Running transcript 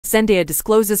Zendaya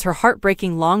discloses her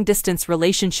heartbreaking long-distance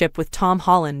relationship with Tom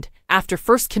Holland after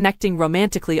first connecting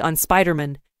romantically on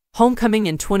Spider-Man: Homecoming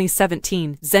in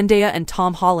 2017. Zendaya and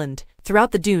Tom Holland.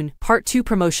 Throughout the Dune Part 2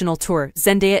 promotional tour,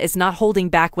 Zendaya is not holding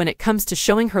back when it comes to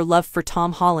showing her love for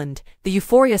Tom Holland. The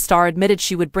Euphoria star admitted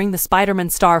she would bring the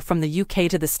Spider-Man star from the UK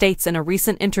to the States in a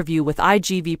recent interview with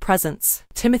IGV Presents.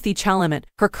 Timothy Chalamet,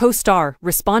 her co-star,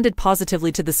 responded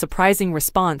positively to the surprising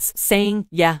response, saying,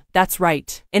 "Yeah, that's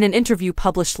right." In an interview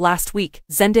published last week,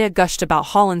 Zendaya gushed about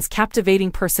Holland's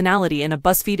captivating personality in a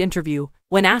BuzzFeed interview.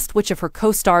 When asked which of her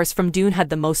co-stars from Dune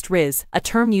had the most riz, a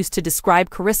term used to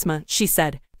describe charisma, she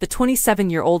said, the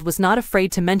 27-year-old was not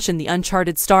afraid to mention the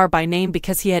Uncharted star by name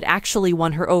because he had actually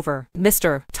won her over.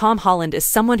 Mr. Tom Holland is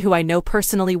someone who I know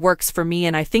personally works for me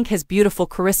and I think has beautiful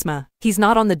charisma. He's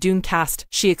not on the Dune cast,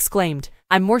 she exclaimed.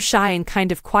 I'm more shy and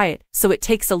kind of quiet, so it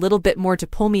takes a little bit more to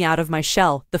pull me out of my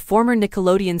shell, the former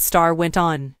Nickelodeon star went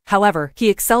on. However, he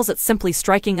excels at simply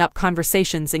striking up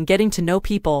conversations and getting to know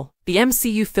people. The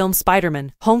MCU film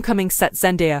Spider-Man: Homecoming set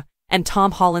Zendaya and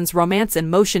Tom Holland's romance in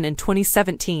motion in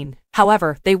 2017.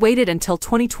 However, they waited until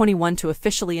 2021 to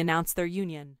officially announce their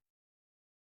union.